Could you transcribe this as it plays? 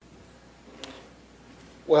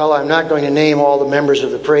Well, I'm not going to name all the members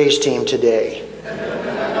of the praise team today,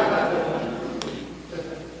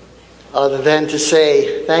 other than to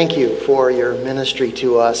say thank you for your ministry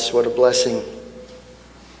to us. What a blessing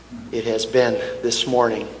it has been this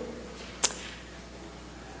morning.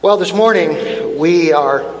 Well, this morning we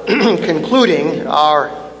are concluding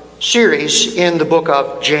our series in the book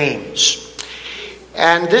of James.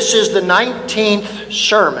 And this is the 19th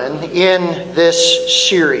sermon in this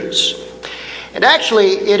series. And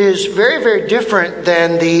actually, it is very, very different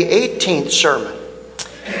than the 18th sermon.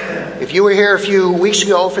 If you were here a few weeks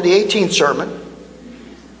ago for the 18th sermon,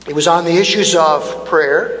 it was on the issues of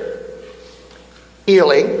prayer,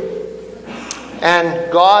 healing, and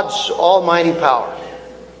God's almighty power.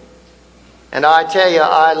 And I tell you,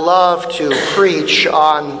 I love to preach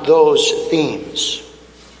on those themes.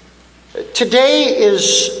 Today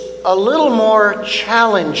is a little more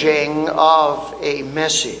challenging of a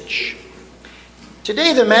message.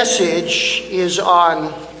 Today the message is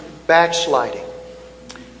on backsliding.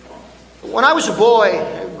 When I was a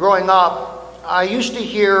boy growing up, I used to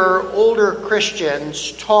hear older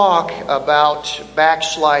Christians talk about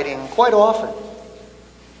backsliding quite often.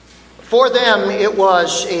 For them, it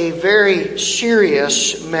was a very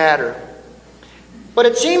serious matter. But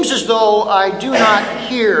it seems as though I do not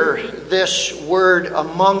hear this word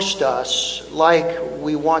amongst us like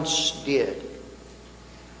we once did.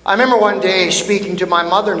 I remember one day speaking to my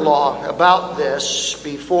mother-in-law about this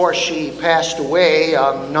before she passed away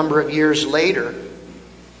a number of years later.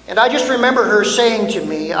 And I just remember her saying to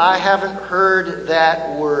me, I haven't heard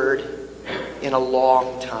that word in a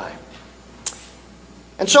long time.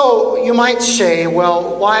 And so you might say,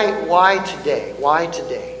 well, why today? Why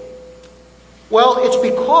today? Well, it's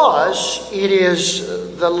because it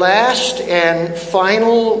is the last and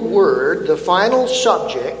final word, the final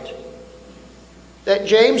subject that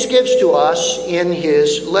James gives to us in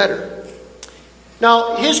his letter.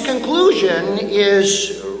 Now, his conclusion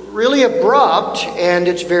is really abrupt and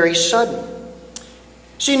it's very sudden.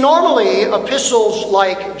 See, normally epistles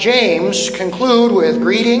like James conclude with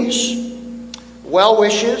greetings, well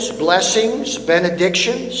wishes, blessings,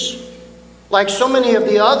 benedictions, like so many of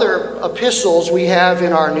the other epistles we have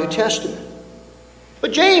in our New Testament.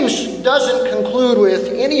 But James doesn't conclude with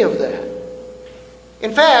any of that.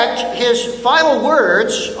 In fact, his final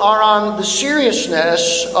words are on the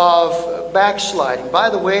seriousness of backsliding. By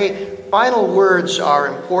the way, final words are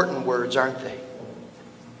important words, aren't they?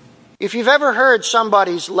 If you've ever heard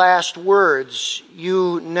somebody's last words,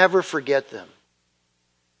 you never forget them.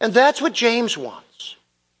 And that's what James wants.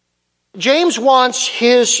 James wants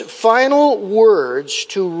his final words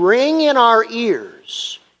to ring in our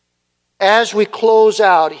ears as we close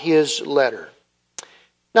out his letter.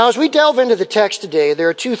 Now, as we delve into the text today, there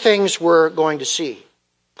are two things we're going to see.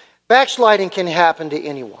 Backsliding can happen to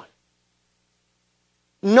anyone.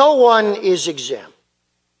 No one is exempt.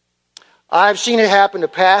 I've seen it happen to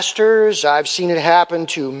pastors, I've seen it happen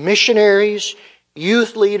to missionaries,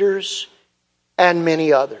 youth leaders, and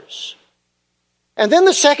many others. And then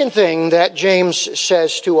the second thing that James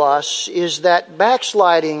says to us is that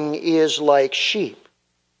backsliding is like sheep.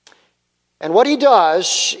 And what he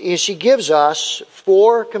does is he gives us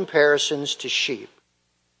 4 comparisons to sheep.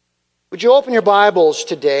 Would you open your Bibles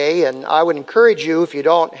today? And I would encourage you, if you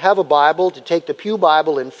don't have a Bible, to take the Pew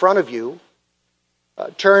Bible in front of you.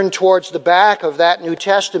 Turn towards the back of that New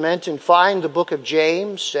Testament and find the book of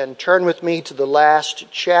James and turn with me to the last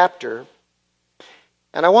chapter.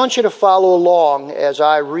 And I want you to follow along as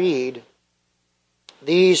I read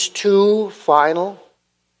these 2 final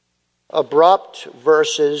abrupt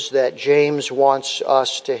verses that James wants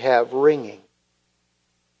us to have ringing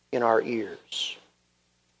in our ears.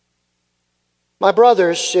 My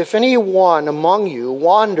brothers, if anyone among you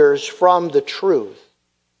wanders from the truth,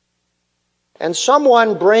 and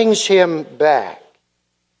someone brings him back,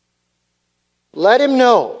 let him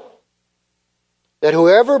know that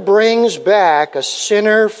whoever brings back a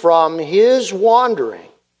sinner from his wandering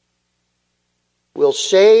will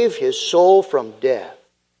save his soul from death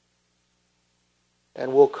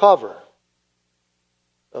and will cover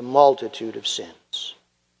a multitude of sins.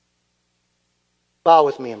 Bow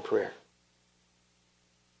with me in prayer.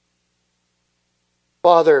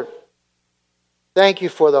 Father, thank you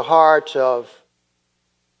for the heart of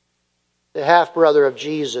the half-brother of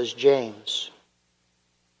Jesus, James.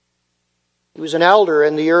 He was an elder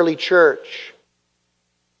in the early church.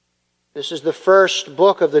 This is the first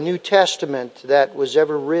book of the New Testament that was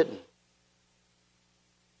ever written.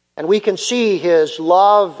 And we can see his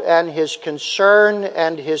love and his concern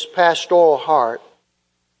and his pastoral heart.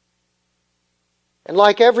 And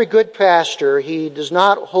like every good pastor, he does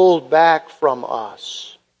not hold back from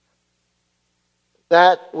us.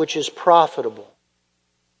 that which is profitable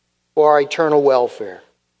for our eternal welfare.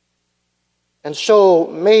 And so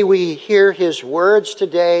may we hear His words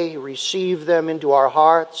today, receive them into our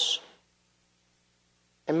hearts,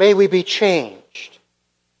 and may we be changed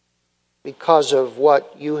because of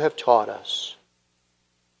what You have taught us.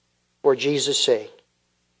 For Jesus' sake,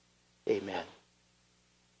 amen.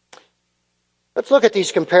 Let's look at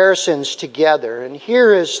these comparisons together, and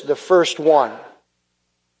here is the first one.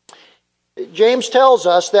 James tells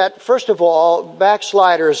us that, first of all,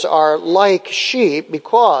 backsliders are like sheep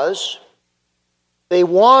because they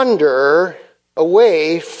wander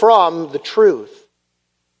away from the truth.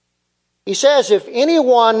 He says, if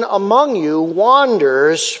anyone among you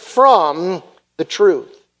wanders from the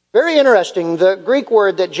truth. Very interesting. The Greek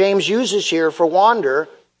word that James uses here for wander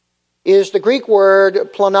is the Greek word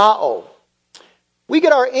planao. We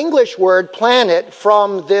get our English word planet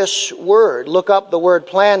from this word. Look up the word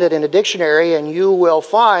planet in a dictionary and you will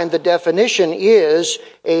find the definition is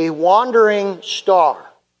a wandering star.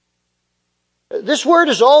 This word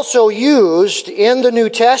is also used in the New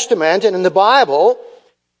Testament and in the Bible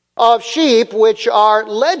of sheep which are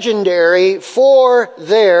legendary for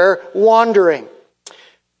their wandering.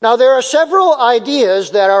 Now there are several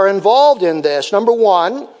ideas that are involved in this. Number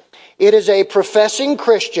one, it is a professing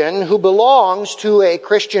Christian who belongs to a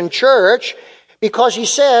Christian church because he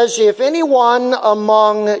says, if anyone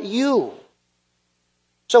among you.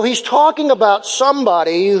 So he's talking about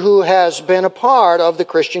somebody who has been a part of the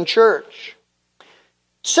Christian church.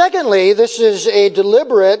 Secondly, this is a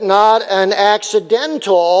deliberate, not an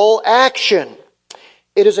accidental action.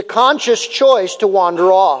 It is a conscious choice to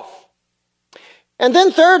wander off. And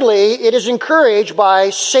then thirdly, it is encouraged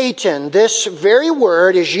by Satan. This very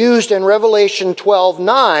word is used in Revelation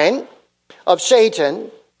 12:9 of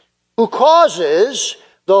Satan, who causes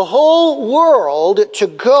the whole world to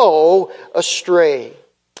go astray.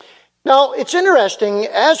 Now, it's interesting,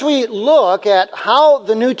 as we look at how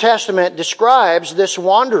the New Testament describes this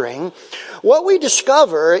wandering, what we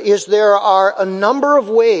discover is there are a number of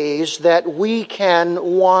ways that we can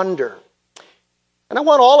wander. And I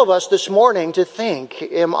want all of us this morning to think,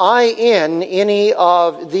 am I in any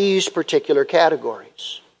of these particular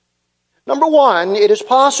categories? Number one, it is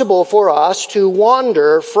possible for us to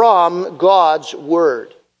wander from God's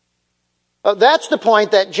Word. That's the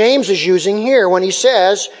point that James is using here when he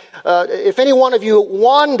says, if any one of you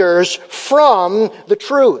wanders from the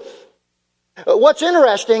truth. What's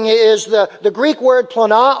interesting is the Greek word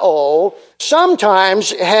planao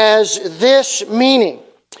sometimes has this meaning.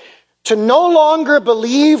 To no longer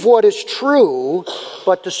believe what is true,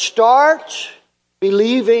 but to start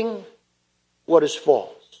believing what is false.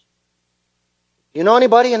 You know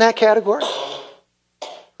anybody in that category?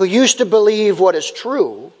 Who used to believe what is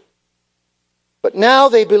true, but now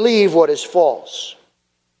they believe what is false.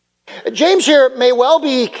 James here may well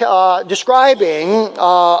be describing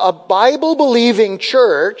a Bible-believing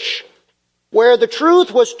church where the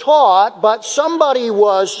truth was taught, but somebody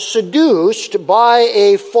was seduced by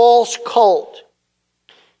a false cult.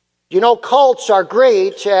 You know, cults are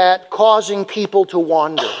great at causing people to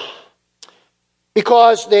wander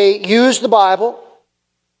because they use the Bible.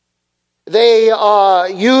 They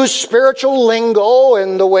use spiritual lingo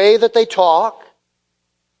in the way that they talk.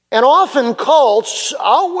 And often cults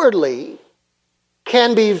outwardly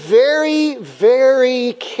can be very,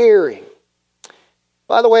 very caring.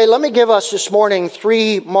 By the way, let me give us this morning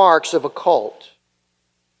 3 marks of a cult.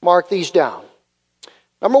 Mark these down.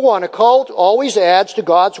 Number 1, a cult always adds to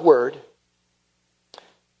God's Word.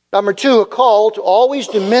 Number 2, a cult always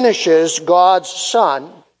diminishes God's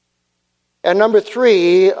Son. And number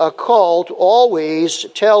 3, a cult always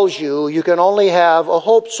tells you you can only have a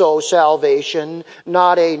hope-so salvation,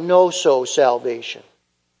 not a no-so salvation.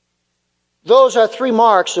 Those are 3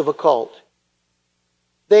 marks of a cult.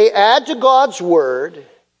 They add to God's Word,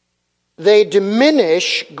 they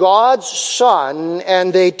diminish God's Son,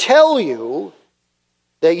 and they tell you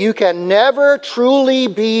that you can never truly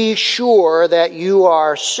be sure that you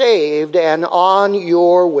are saved and on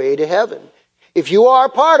your way to heaven. If you are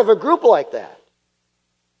part of a group like that,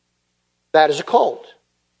 that is a cult.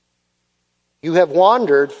 You have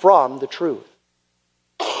wandered from the truth.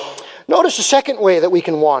 Notice the second way that we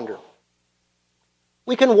can wander.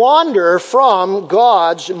 We can wander from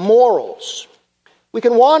God's morals. We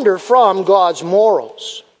can wander from God's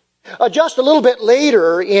morals. Just a little bit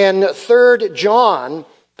later in 3 John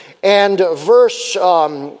and verse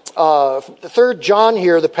 3 John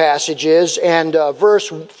here the passage is, and verse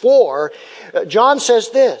 4, John says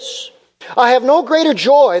this, I have no greater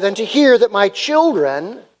joy than to hear that my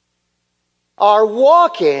children are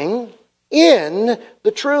walking in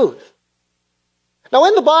the truth. Now,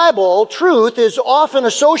 in the Bible, truth is often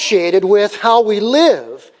associated with how we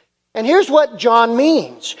live. And here's what John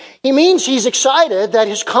means. He means he's excited that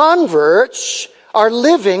his converts are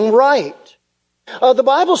living right. The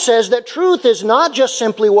Bible says that truth is not just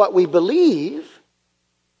simply what we believe,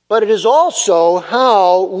 but it is also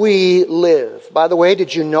how we live. By the way,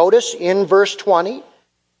 did you notice in verse 20,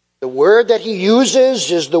 the word that he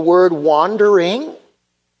uses is the word wandering?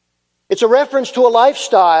 It's a reference to a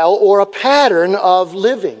lifestyle or a pattern of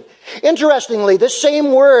living. Interestingly, this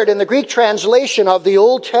same word in the Greek translation of the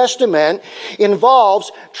Old Testament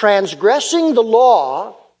involves transgressing the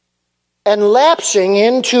law and lapsing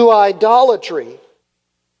into idolatry.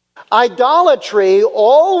 Idolatry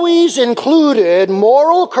always included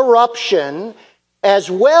moral corruption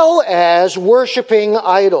as well as worshiping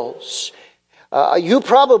idols. You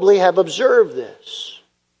probably have observed this.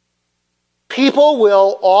 People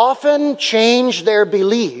will often change their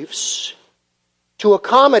beliefs to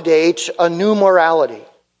accommodate a new morality.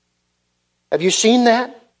 Have you seen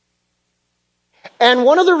that? And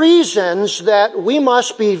one of the reasons that we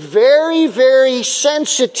must be very, very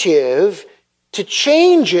sensitive to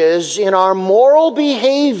changes in our moral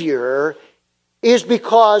behavior is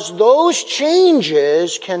because those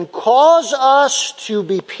changes can cause us to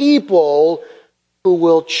be people who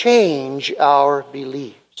will change our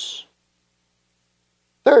beliefs.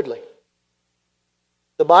 Thirdly,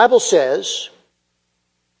 the Bible says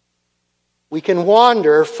we can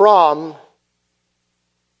wander from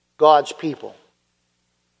God's people.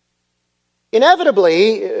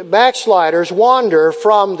 Inevitably, backsliders wander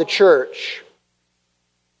from the church.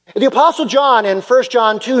 The Apostle John in 1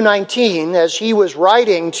 John 2:19, as he was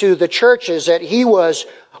writing to the churches that he was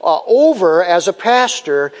over as a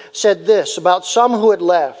pastor, said this about some who had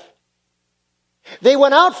left. They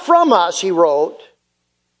went out from us, he wrote,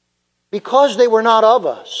 because they were not of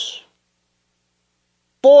us.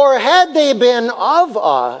 For had they been of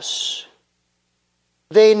us,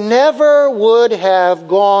 they never would have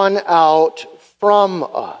gone out from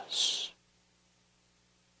us.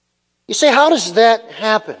 You say, how does that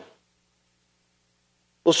happen?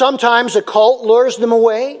 Well, sometimes a cult lures them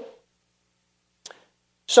away.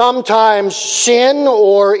 Sometimes sin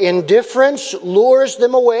or indifference lures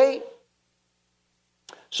them away.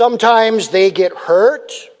 Sometimes they get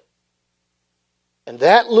hurt, and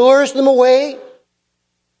that lures them away.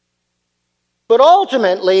 But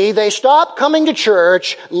ultimately, they stop coming to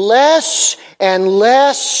church less and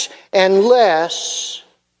less and less,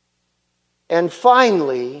 and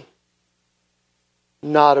finally,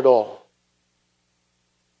 not at all.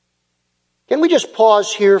 Can we just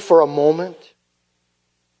pause here for a moment?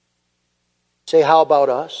 Say, how about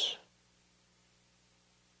us?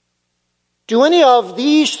 Do any of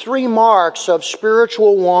these three marks of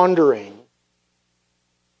spiritual wandering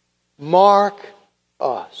mark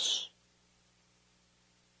us?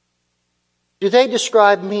 Do they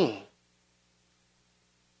describe me?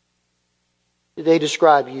 Do they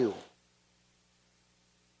describe you?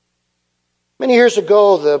 Many years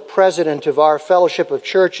ago, the president of our fellowship of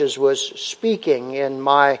churches was speaking in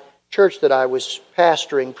my church that I was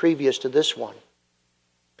pastoring previous to this one.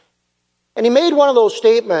 And he made one of those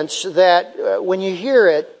statements that when you hear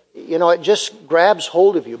it, it just grabs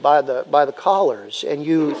hold of you by the collars, and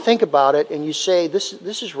you think about it and you say, this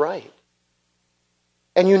is right.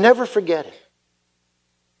 And you never forget it.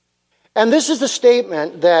 And this is the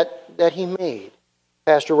statement that he made,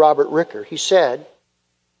 Pastor Robert Ricker. He said,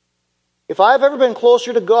 if I've ever been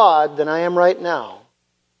closer to God than I am right now,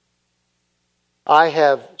 I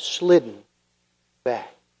have slidden back.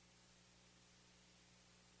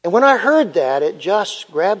 And when I heard that, it just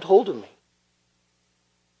grabbed hold of me.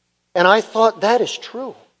 And I thought, that is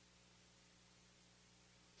true.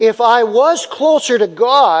 If I was closer to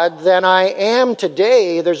God than I am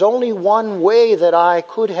today, there's only one way that I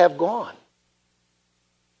could have gone.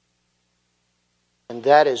 And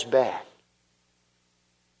that is back.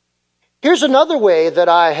 Here's another way that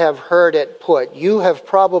I have heard it put. You have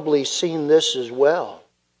probably seen this as well.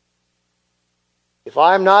 If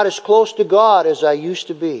I'm not as close to God as I used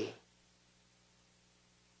to be,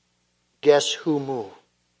 guess who moved?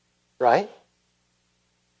 Right?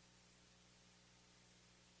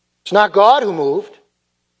 It's not God who moved.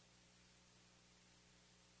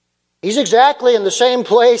 He's exactly in the same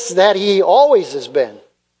place that He always has been.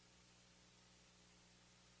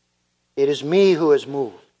 It is me who has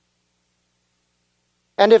moved.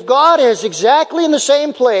 And if God is exactly in the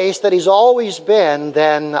same place that He's always been,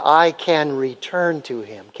 then I can return to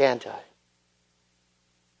Him, can't I?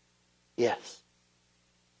 Yes.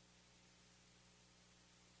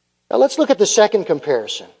 Now let's look at the second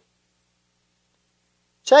comparison.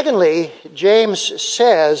 Secondly, James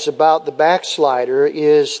says about the backslider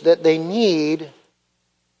is that they need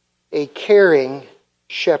a caring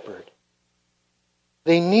shepherd.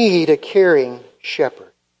 They need a caring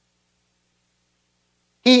shepherd.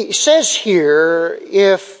 He says here,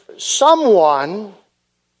 if someone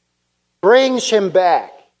brings him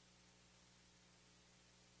back,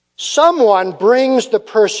 someone brings the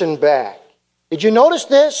person back. Did you notice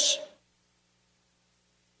this?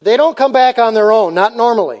 They don't come back on their own, not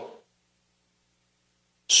normally.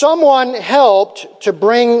 Someone helped to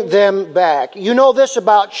bring them back. You know this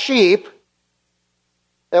about sheep,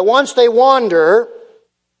 that once they wander,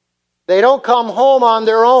 they don't come home on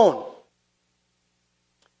their own.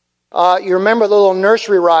 You remember the little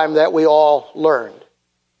nursery rhyme that we all learned.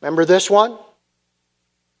 Remember this one?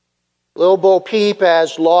 Little Bo Peep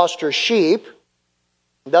has lost her sheep,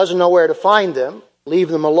 doesn't know where to find them. Leave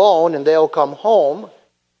them alone and they'll come home,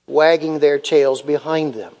 wagging their tails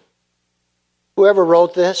behind them. Whoever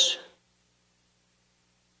wrote this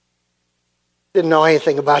didn't know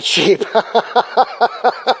anything about sheep.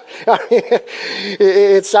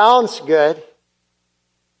 It sounds good.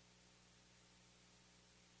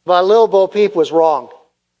 But Little Bo Peep was wrong.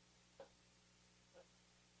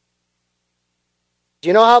 Do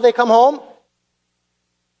you know how they come home?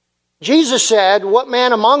 Jesus said, "What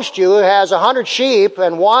man amongst you has 100 sheep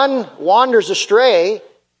and one wanders astray?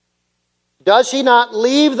 Does he not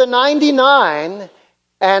leave the 99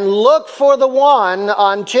 and look for the one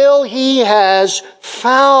until he has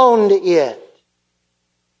found it?"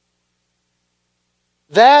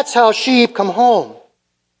 That's how sheep come home.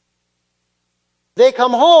 They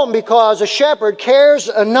come home because a shepherd cares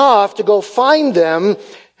enough to go find them.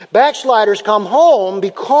 Backsliders come home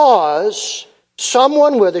because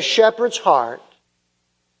someone with a shepherd's heart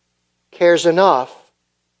cares enough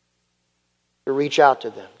to reach out to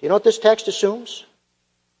them. Do you know what this text assumes?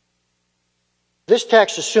 This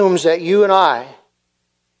text assumes that you and I,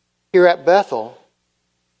 here at Bethel,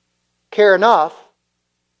 care enough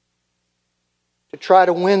to try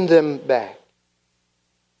to win them back.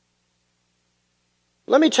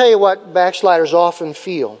 Let me tell you what backsliders often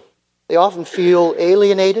feel. They often feel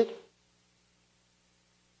alienated.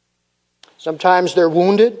 Sometimes they're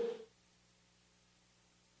wounded.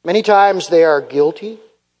 Many times they are guilty.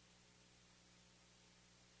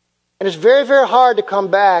 And it's very, very hard to come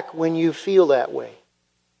back when you feel that way.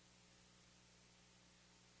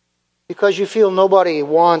 Because you feel nobody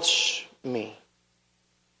wants me.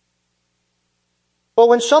 But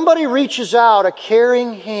when somebody reaches out a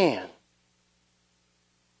caring hand,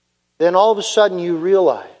 then all of a sudden you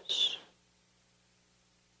realize,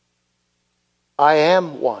 I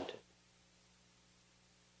am wanted.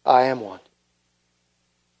 I am wanted.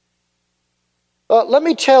 Let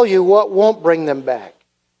me tell you what won't bring them back.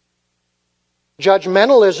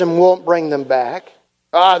 Judgmentalism won't bring them back.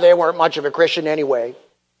 They weren't much of a Christian anyway.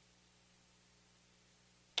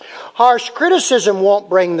 Harsh criticism won't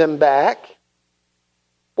bring them back.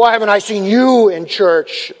 Why haven't I seen you in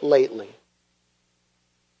church lately?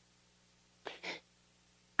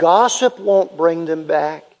 Gossip won't bring them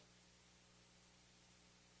back.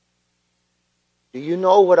 Do you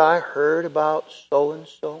know what I heard about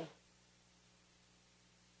so-and-so?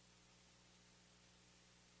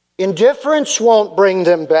 Indifference won't bring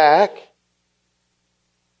them back.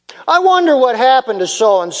 I wonder what happened to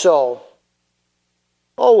so-and-so.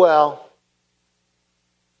 Oh well.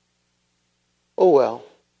 Oh well.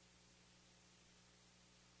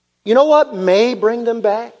 You know what may bring them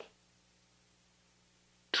back?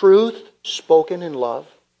 Truth spoken in love.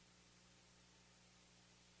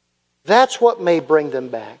 That's what may bring them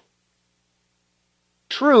back.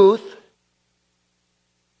 Truth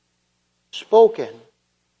spoken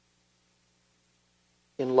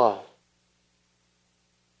in love.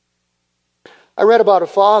 I read about a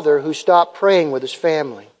father who stopped praying with his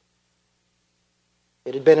family.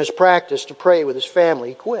 It had been his practice to pray with his family.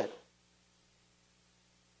 He quit.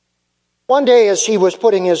 One day as he was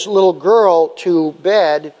putting his little girl to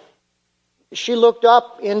bed, she looked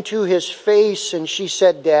up into his face and she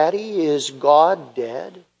said, "Daddy, is God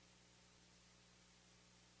dead?"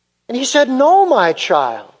 And he said, "No, my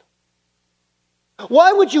child.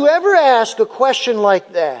 Why would you ever ask a question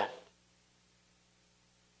like that?"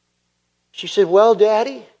 She said, "Well,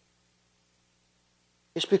 Daddy,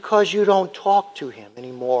 it's because you don't talk to him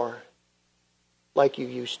anymore like you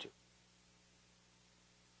used to."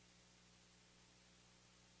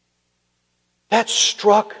 That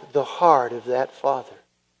struck the heart of that father.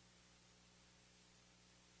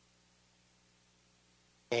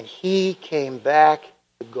 And he came back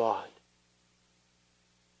to God.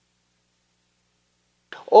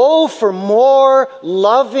 Oh, for more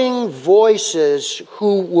loving voices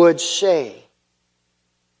who would say,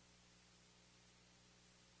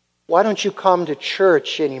 why don't you come to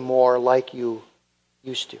church anymore like you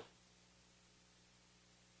used to?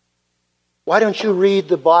 Why don't you read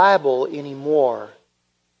the Bible anymore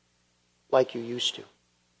like you used to?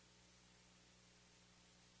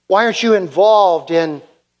 Why aren't you involved in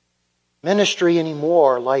ministry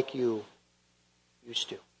anymore like you used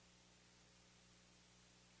to?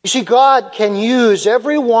 You see, God can use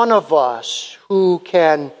every one of us who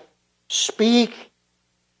can speak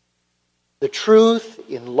the truth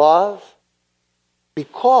in love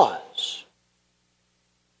because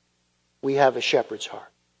we have a shepherd's heart.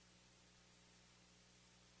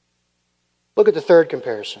 Look at the third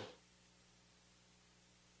comparison.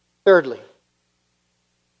 Thirdly,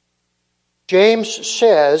 James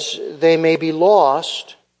says they may be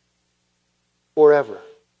lost forever.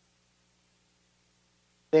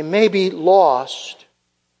 They may be lost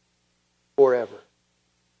forever.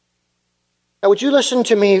 Now, would you listen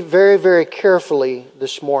to me very, very carefully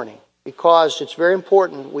this morning? Because it's very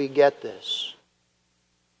important we get this.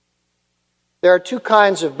 There are two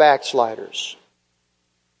kinds of backsliders.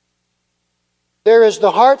 There is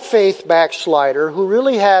the heart faith backslider who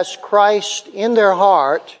really has Christ in their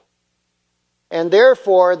heart, and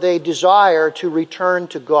therefore they desire to return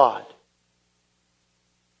to God.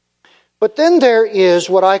 But then there is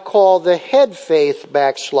what I call the head faith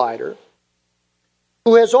backslider,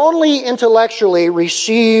 who has only intellectually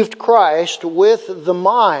received Christ with the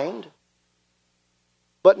mind,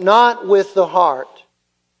 but not with the heart.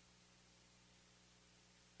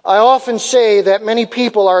 I often say that many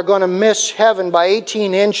people are going to miss heaven by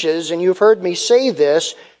 18 inches, and you've heard me say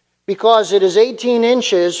this because it is 18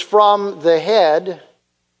 inches from the head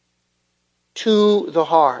to the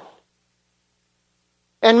heart.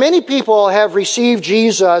 And many people have received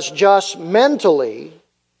Jesus just mentally,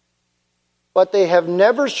 but they have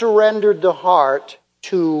never surrendered the heart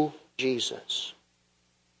to Jesus.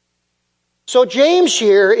 So James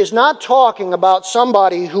here is not talking about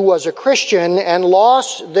somebody who was a Christian and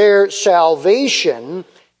lost their salvation,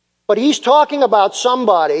 but he's talking about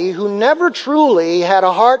somebody who never truly had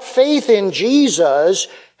a heart faith in Jesus,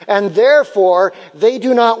 and therefore they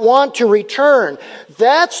do not want to return.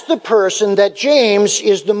 That's the person that James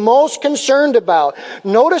is the most concerned about.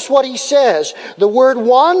 Notice what he says. The word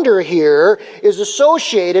wander here is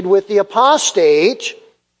associated with the apostate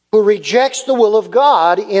who rejects the will of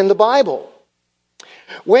God in the Bible.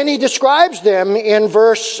 When he describes them in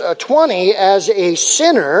verse 20 as a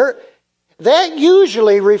sinner, that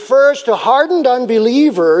usually refers to hardened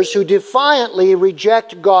unbelievers who defiantly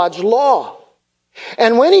reject God's law.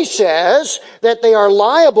 And when he says that they are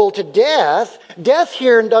liable to death, death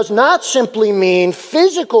here does not simply mean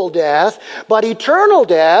physical death, but eternal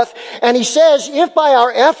death. And he says if by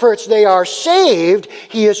our efforts they are saved,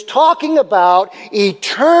 he is talking about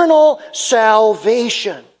eternal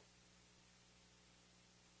salvation.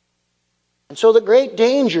 And so the great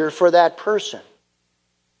danger for that person,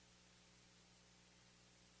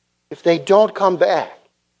 if they don't come back,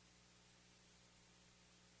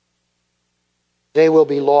 they will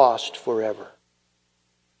be lost forever.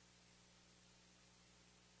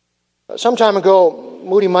 Some time ago,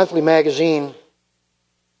 Moody Monthly magazine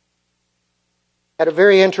had a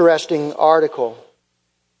very interesting article.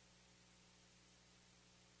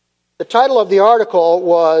 The title of the article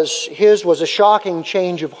was, "His was a shocking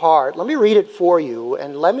change of heart." Let me read it for you,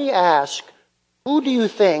 and let me ask, who do you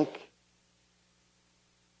think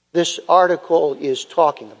this article is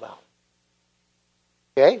talking about?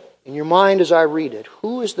 Okay? In your mind as I read it,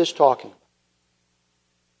 who is this talking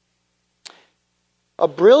about? A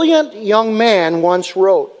brilliant young man once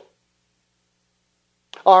wrote,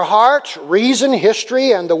 "Our heart, reason,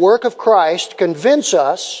 history, and the work of Christ convince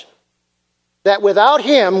us that without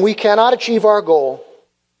Him we cannot achieve our goal,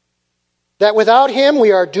 that without Him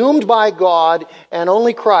we are doomed by God, and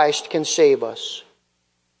only Christ can save us."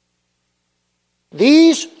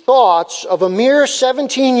 These thoughts of a mere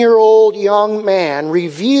 17-year-old young man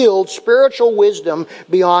revealed spiritual wisdom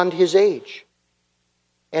beyond his age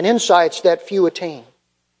and insights that few attain.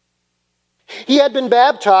 He had been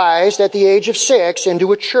baptized at the age of 6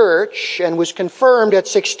 into a church and was confirmed at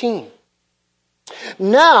 16.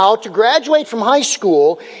 Now, to graduate from high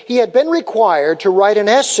school, he had been required to write an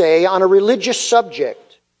essay on a religious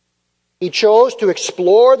subject. He chose to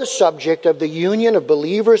explore the subject of the union of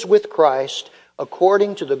believers with Christ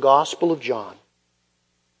according to the Gospel of John.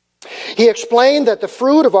 He explained that the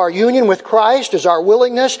fruit of our union with Christ is our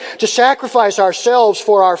willingness to sacrifice ourselves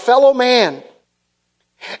for our fellow man.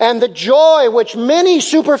 And the joy which many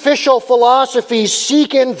superficial philosophies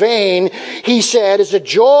seek in vain, he said, is a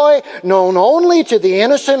joy known only to the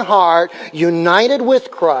innocent heart, united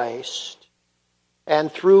with Christ,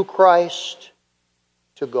 and through Christ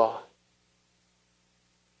to God.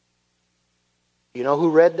 You know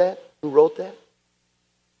who read that? Who wrote that?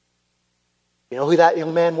 You know who that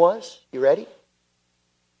young man was? You ready?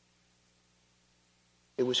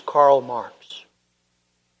 It was Karl Marx,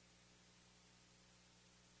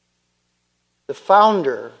 the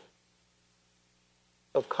founder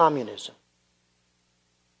of communism.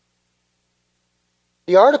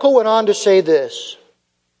 The article went on to say this: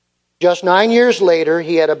 just 9 years later,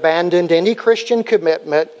 he had abandoned any Christian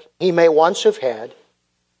commitment he may once have had.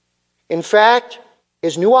 In fact,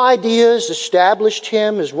 his new ideas established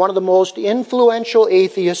him as one of the most influential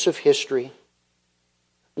atheists of history.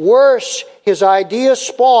 Worse, his ideas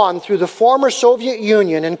spawned through the former Soviet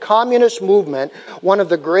Union and communist movement one of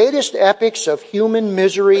the greatest epics of human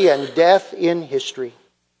misery and death in history.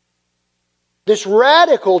 This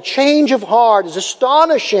radical change of heart is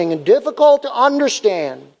astonishing and difficult to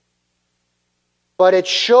understand, but it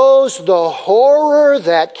shows the horror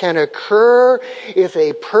that can occur if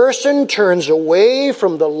a person turns away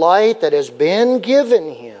from the light that has been given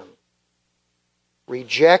him,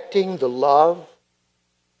 rejecting the love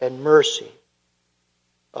and mercy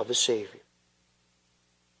of a Savior.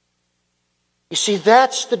 You see,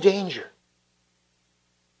 that's the danger.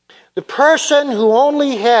 The person who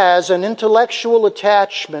only has an intellectual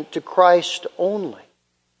attachment to Christ only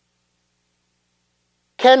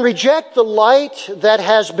can reject the light that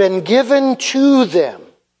has been given to them.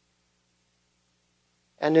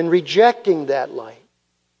 And in rejecting that light,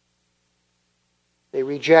 they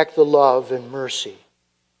reject the love and mercy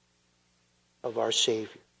of our Savior.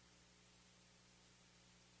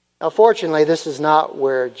 Now, fortunately, this is not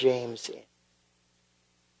where James ends.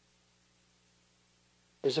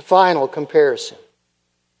 There's a final comparison.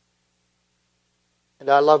 And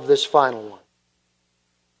I love this final one.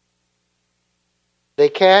 They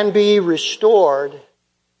can be restored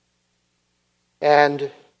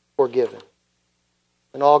and forgiven.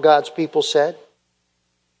 And all God's people said,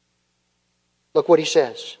 look what he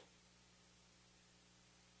says.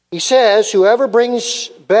 He says, whoever brings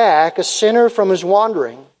back a sinner from his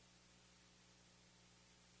wandering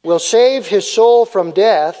will save his soul from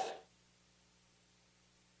death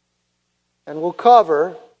and will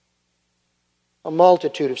cover a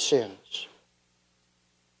multitude of sins.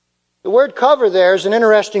 The word cover there is an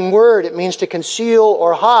interesting word. It means to conceal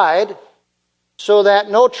or hide so that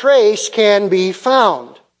no trace can be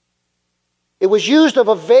found. It was used of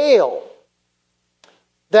a veil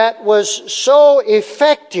that was so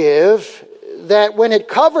effective that when it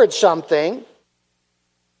covered something,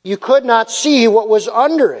 you could not see what was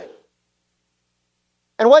under it.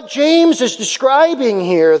 And what James is describing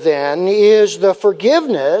here then is the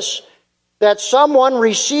forgiveness that someone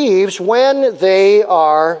receives when they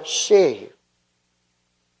are saved.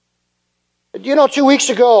 You know, 2 weeks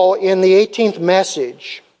ago in the 18th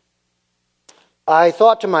message, I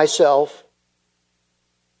thought to myself,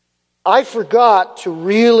 I forgot to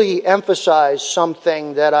really emphasize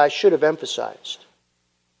something that I should have emphasized.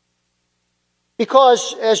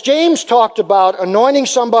 Because as James talked about anointing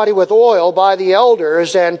somebody with oil by the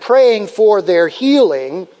elders and praying for their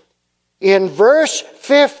healing, in verse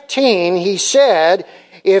 15 he said,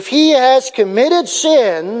 if he has committed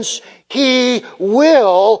sins, he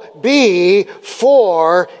will be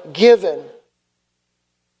forgiven.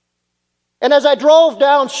 And as I drove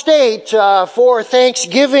downstate for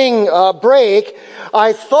Thanksgiving break,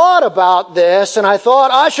 I thought about this and I thought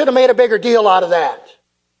I should have made a bigger deal out of that.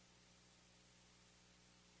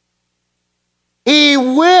 He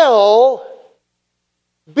will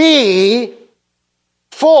be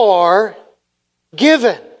forgiven.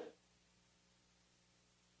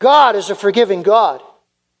 God is a forgiving God.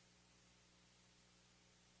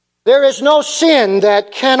 There is no sin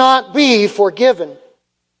that cannot be forgiven.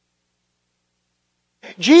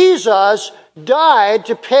 Jesus died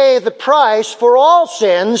to pay the price for all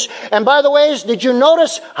sins. And by the way, did you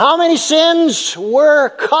notice how many sins were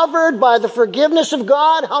covered by the forgiveness of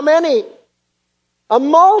God? How many? A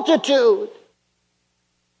multitude.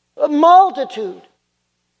 A multitude.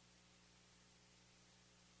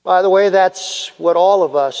 By the way, that's what all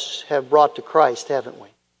of us have brought to Christ, haven't we?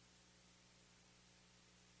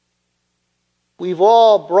 We've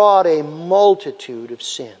all brought a multitude of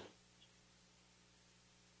sins.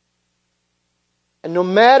 And no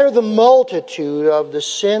matter the multitude of the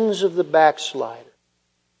sins of the backslider,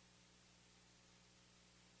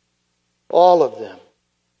 all of them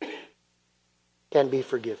can be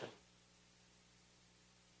forgiven.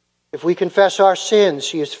 If we confess our sins,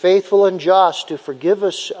 He is faithful and just to forgive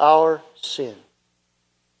us our sin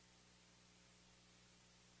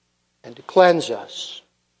and to cleanse us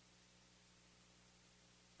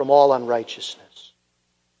from all unrighteousness.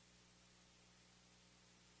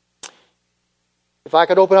 If I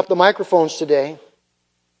could open up the microphones today,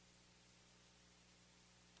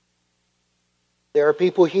 there are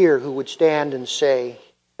people here who would stand and say,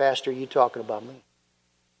 Pastor, you talking about me?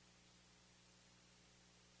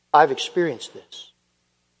 I've experienced this.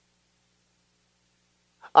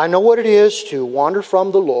 I know what it is to wander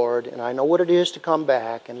from the Lord, and I know what it is to come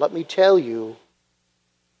back. And let me tell you,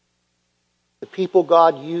 the people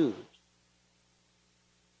God used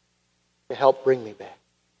to help bring me back.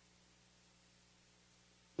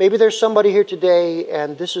 Maybe there's somebody here today,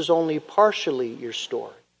 and this is only partially your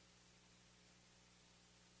story.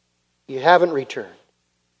 You haven't returned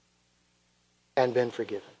and been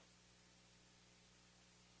forgiven.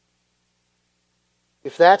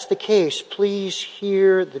 If that's the case, please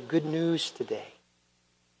hear the good news today.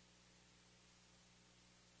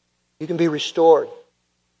 You can be restored.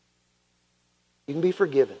 You can be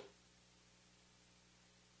forgiven.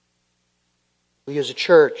 We as a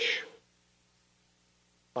church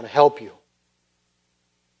want to help you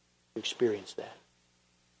to experience that.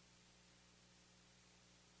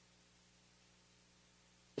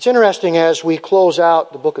 It's interesting as we close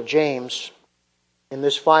out the book of James in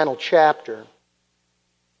this final chapter,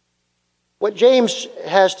 what James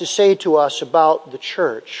has to say to us about the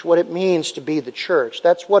church, what it means to be the church.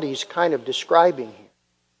 That's what he's kind of describing here.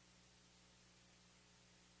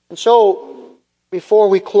 And so, before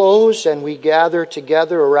we close and we gather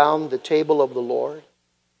together around the table of the Lord,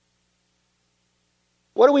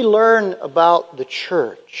 what do we learn about the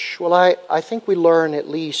church? Well, I think we learn at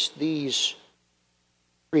least these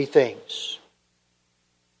three things.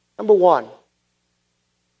 Number one,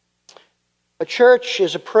 a church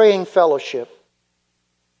is a praying fellowship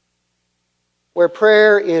where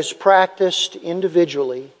prayer is practiced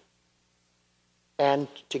individually and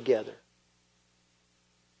together.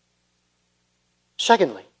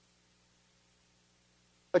 Secondly,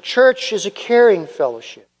 a church is a caring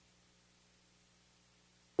fellowship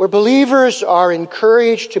where believers are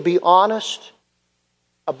encouraged to be honest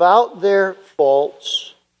about their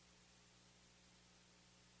faults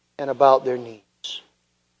and about their needs.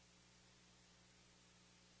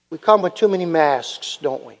 We come with too many masks,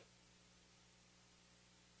 don't we?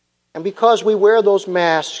 And because we wear those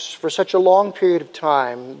masks for such a long period of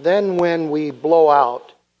time, then when we blow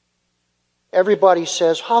out, everybody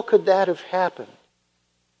says, how could that have happened?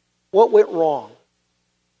 What went wrong?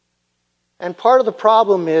 And part of the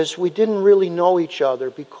problem is we didn't really know each other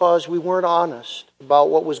because we weren't honest about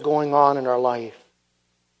what was going on in our life.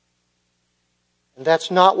 And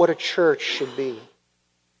that's not what a church should be.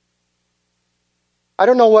 I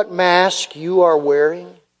don't know what mask you are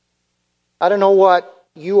wearing. I don't know what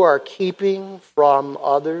you are keeping from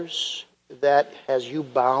others that has you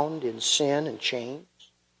bound in sin and chains.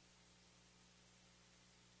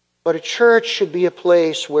 But a church should be a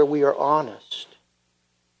place where we are honest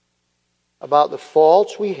about the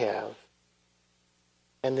faults we have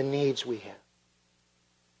and the needs we have.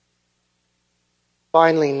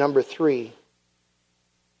 Finally, number three,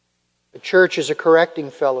 the church is a correcting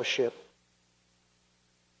fellowship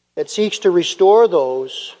that seeks to restore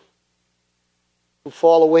those who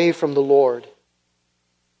fall away from the Lord.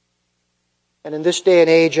 And in this day and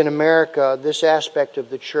age in America, this aspect of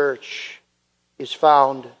the church is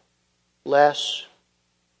found less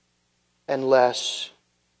and less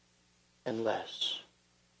and less.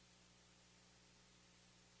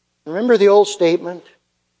 Remember the old statement?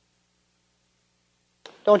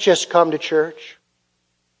 Don't just come to church.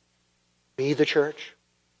 Be the church.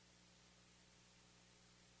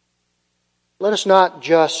 Let us not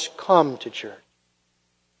just come to church.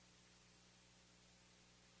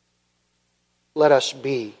 Let us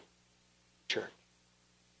be church.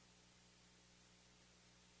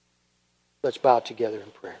 Let's bow together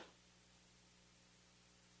in prayer.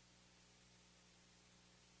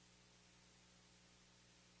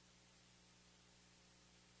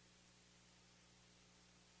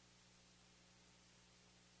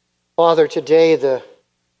 Father, today the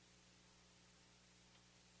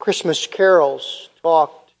Christmas carols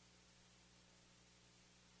talked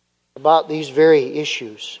about these very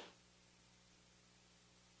issues.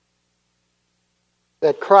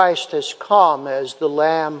 That Christ has come as the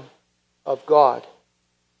Lamb of God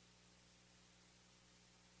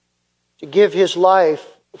to give His life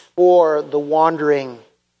for the wandering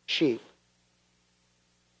sheep,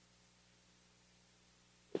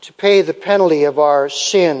 to pay the penalty of our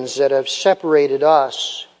sins that have separated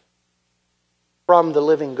us from the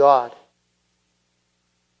living God,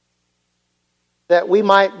 that we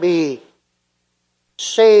might be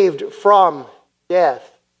saved from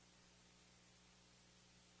death,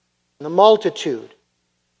 the multitude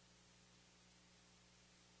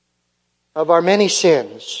of our many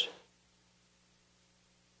sins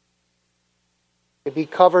to be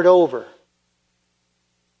covered over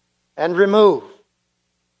and removed,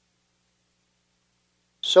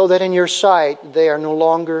 so that in your sight they are no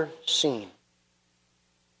longer seen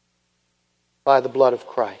by the blood of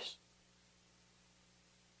Christ.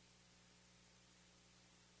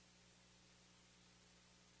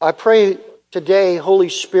 I pray today, Holy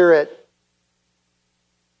Spirit,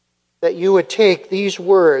 that you would take these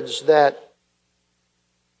words that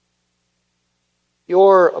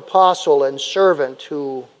your apostle and servant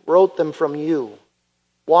who wrote them from you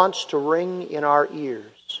wants to ring in our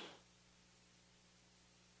ears,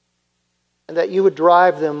 and that you would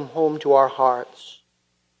drive them home to our hearts.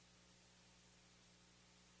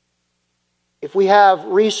 If we have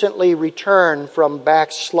recently returned from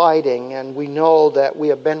backsliding and we know that we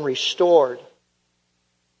have been restored,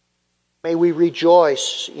 may we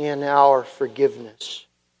rejoice in our forgiveness.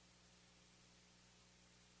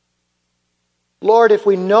 Lord, if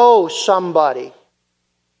we know somebody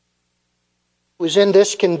who's in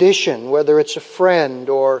this condition, whether it's a friend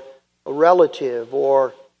or a relative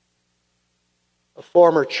or a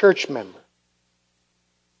former church member,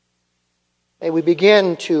 may we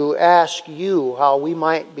begin to ask you how we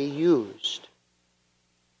might be used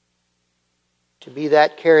to be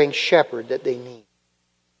that caring shepherd that they need.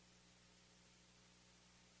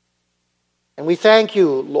 And we thank you,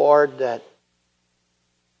 Lord, that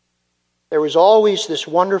there is always this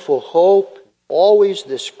wonderful hope, always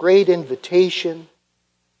this great invitation,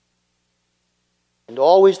 and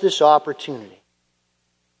always this opportunity.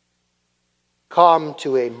 Come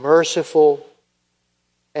to a merciful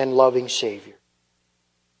and loving Savior.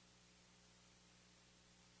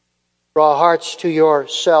 Draw hearts to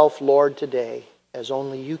yourself, Lord, today, as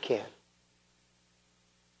only you can.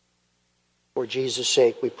 For Jesus'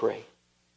 sake we pray.